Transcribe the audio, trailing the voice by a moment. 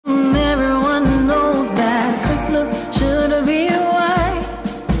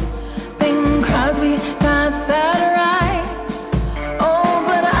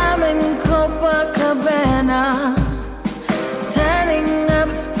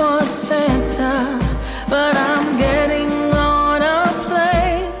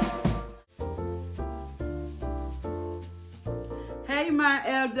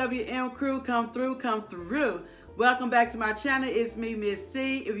come through, come through. Welcome back to my channel. It's me,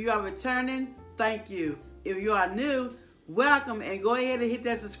 Missy. If you are returning, thank you. If you are new, welcome, and go ahead and hit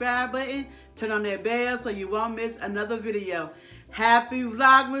that subscribe button. Turn on that bell so you won't miss another video. Happy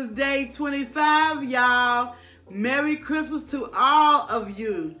Vlogmas Day 25, y'all. Merry Christmas to all of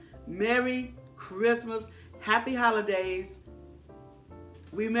you. Merry Christmas. Happy holidays.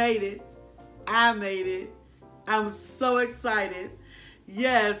 We made it. I made it. I'm so excited.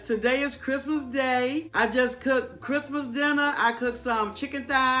 Yes, today is Christmas Day. I just cooked Christmas dinner. I cooked some chicken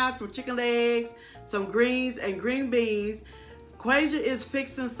thighs, some chicken legs, some greens and green beans. Quasia is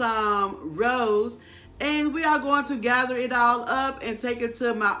fixing some rolls, and we are going to gather it all up and take it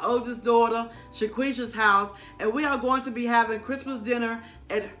to my oldest daughter, Shaquisha's house, and we are going to be having Christmas dinner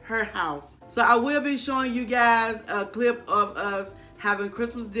at her house. So I will be showing you guys a clip of us having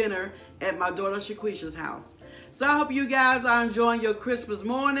Christmas dinner at my daughter Shaquisha's house. So I hope you guys are enjoying your Christmas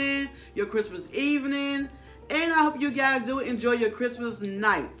morning, your Christmas evening, and I hope you guys do enjoy your Christmas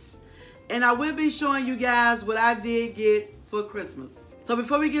night. And I will be showing you guys what I did get for Christmas. So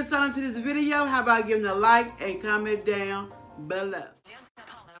before we get started into this video, how about giving a like and comment down below.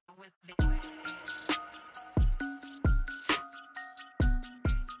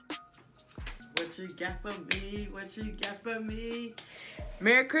 What you got for me? What you got for me?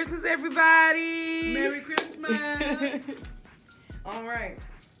 Merry Christmas, everybody! Merry Christmas! All right,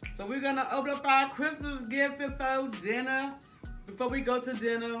 so we're gonna open up our Christmas gift before dinner. Before we go to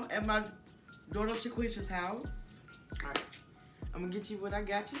dinner at my daughter Shaquisha's house. All right, I'm gonna get you what I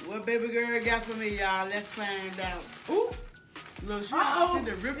got you. What baby girl got for me, y'all? Let's find out. Ooh, little shit. Uh-oh.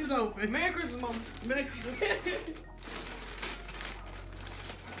 The rip is open. Merry Christmas, Mama. Merry Christmas.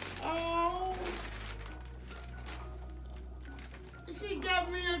 Oh. She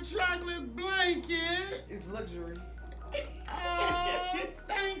got me a chocolate blanket. It's luxury. Oh,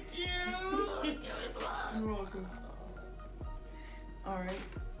 thank you. You're welcome. All right,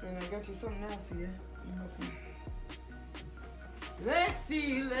 and I got you something else here. Let's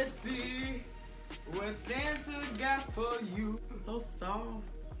see what Santa got for you. So soft.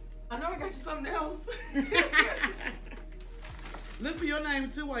 I know I got you something else. Look for your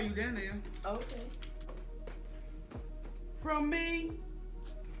name too while you down there. Okay. From me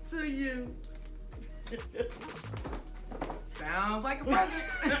to you. Sounds like a present.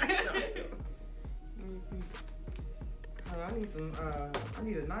 Let me see. Oh, I need some. I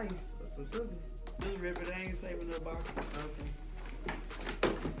need a knife or some scissors. Just rip it. I ain't saving no box. Okay.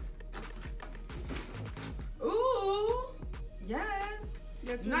 Ooh, yes.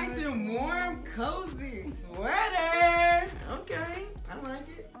 Nice and warm, cozy sweater. Okay, I like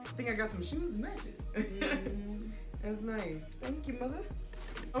it. I think I got some shoes to match it. Mm-hmm. That's nice. Thank you, mother.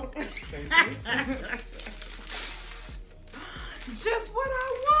 Oh, thank you. Just what I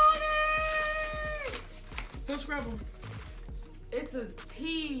wanted. Go scrabble. It's a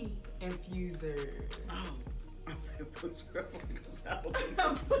tea infuser. Oh, I said foot scrubber.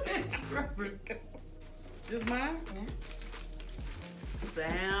 Foot scrubber. This mine? Yeah.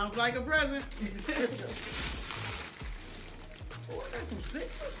 Sounds like a present. Oh, I got some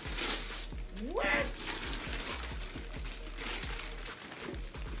stickers. What?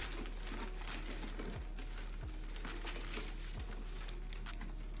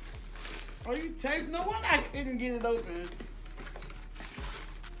 Are you taping? No wonder I couldn't get it open.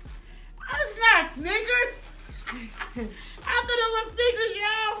 It's not Snickers. I thought it was Snickers,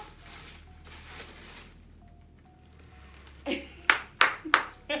 y'all.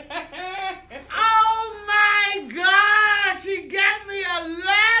 Oh my gosh, she got me a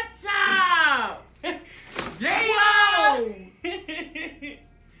laptop. Yeah.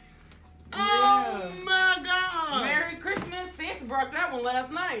 Oh my God. Merry Christmas. Santa brought that one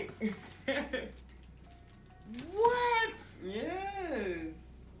last night. What?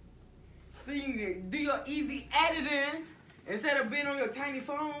 Yes. So you can do your easy editing instead of being on your tiny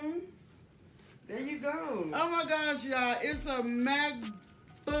phone. There you go. Oh my gosh, y'all. It's a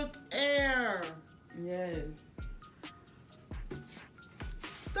MacBook Air. Yes.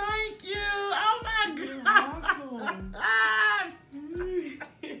 Thank you. Oh my You're gosh. welcome.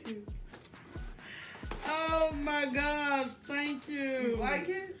 Oh my gosh. Thank you. You like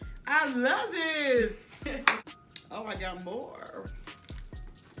it? I love it. Oh, I got more.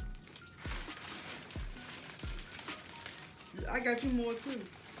 I got you more too.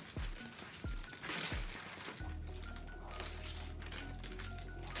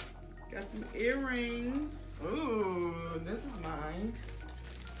 Got some earrings. Ooh, this is mine.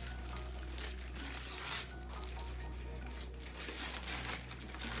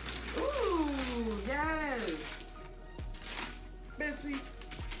 Ooh, yes. Bessie.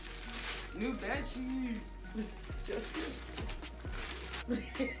 New You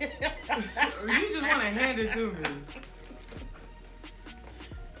just want to hand it to me.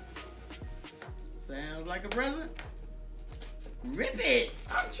 Sounds like a present. Rip it.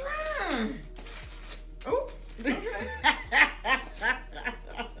 I'm trying. Oh, okay.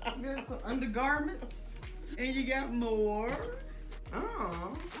 Got some undergarments. And you got more.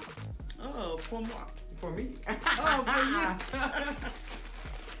 Oh. Oh, for more. For me. Oh, for you.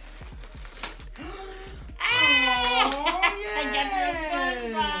 Oh, yeah. I got your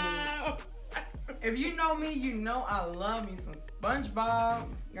SpongeBob. If you know me, you know I love me some SpongeBob.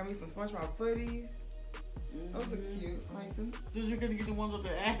 Got me some SpongeBob footies. Those are cute. I like them. So you're gonna get the ones up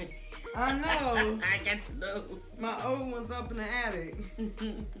the attic. I know. I got those. My old one's up in the attic.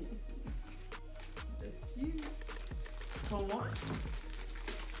 That's you. For what?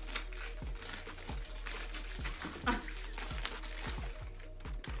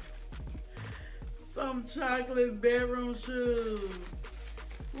 Some chocolate bedroom shoes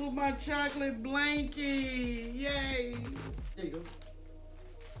with my chocolate blankie. Yay! There you go.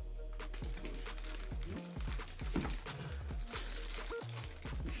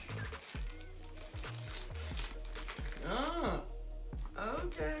 Oh,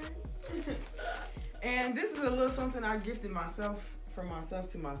 okay. And this is a little something I gifted myself from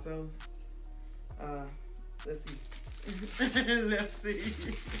myself to myself. Let's see. Let's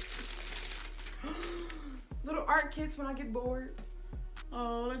see. Little art kits when I get bored.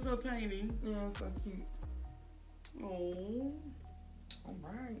 Oh, that's so tiny. Yeah, it's so cute. Oh. All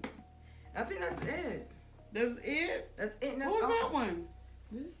right. I think that's it. That's it? That's it. And that's What was all. that one?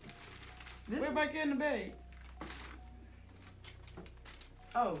 This We're back in the bag.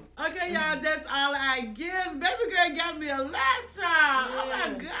 Oh. Okay, y'all, that's all I guess. Baby girl got me a laptop. Oh my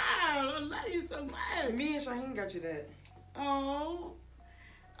Yeah. God. I love you so much. Me and Shaheen got you that. Oh.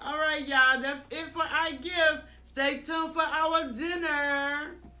 All right, y'all. That's it for our gifts. Stay tuned for our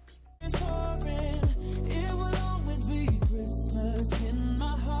dinner. It will always be Christmas in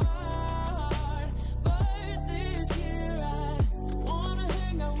my heart. But this year I wanna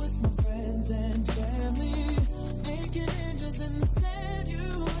hang out with my friends and family. Making angels in the sand,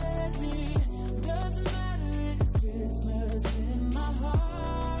 you and me. Doesn't matter, it's Christmas in my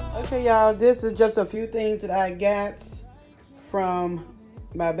heart. Okay, y'all. This is just a few things that I got from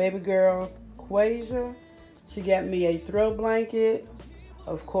my baby girl, Quasia. She got me a throw blanket.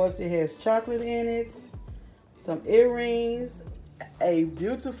 Of course, it has chocolate in it. Some earrings. A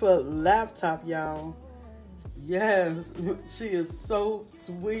beautiful laptop, y'all. Yes, she is so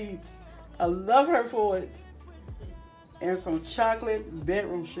sweet. I love her for it. And some chocolate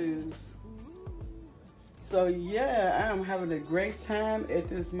bedroom shoes. So yeah, I am having a great time at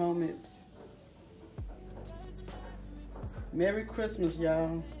this moment. Merry Christmas,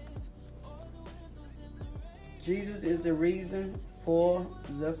 y'all. Jesus is the reason for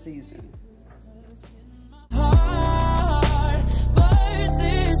the season. Heart, but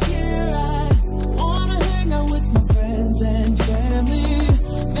this year I wanna hang out with my friends and family.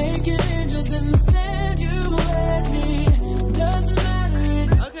 Making angels in the sand, you and me. Doesn't matter,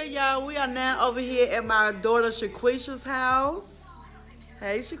 it's Okay, y'all, we are now over here at my daughter Shaquisha's house.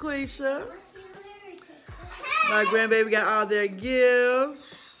 Hey, Shaquisha. My grandbaby got all their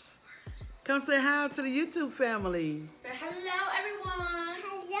gifts. Come say hi to the YouTube family. Say hello, everyone.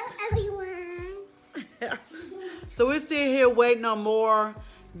 Hello, everyone. So we're still here waiting on more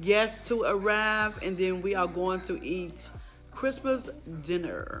guests to arrive, and then we are going to eat Christmas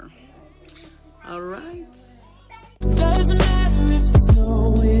dinner. All right. doesn't matter if the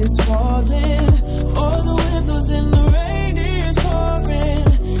snow is falling or the wind blows and the rain is pouring.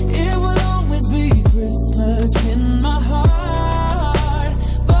 It will always be Christmas in my heart.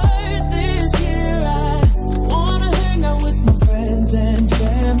 But this year I wanna hang out with my friends and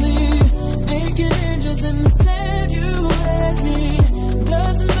family, making angels in the sand, you and me.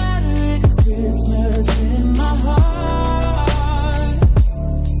 Doesn't matter, it's Christmas in my heart.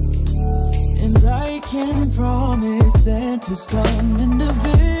 And I can promise Santa's coming to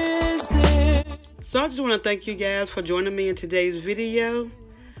visit. So I just want to thank you guys for joining me in today's video.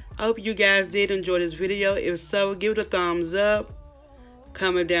 I hope you guys did enjoy this video. If so, give it a thumbs up,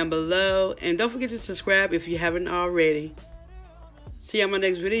 comment down below, and don't forget to subscribe if you haven't already. See you on my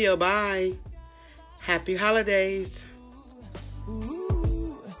next video. Bye. Happy holidays. Ooh.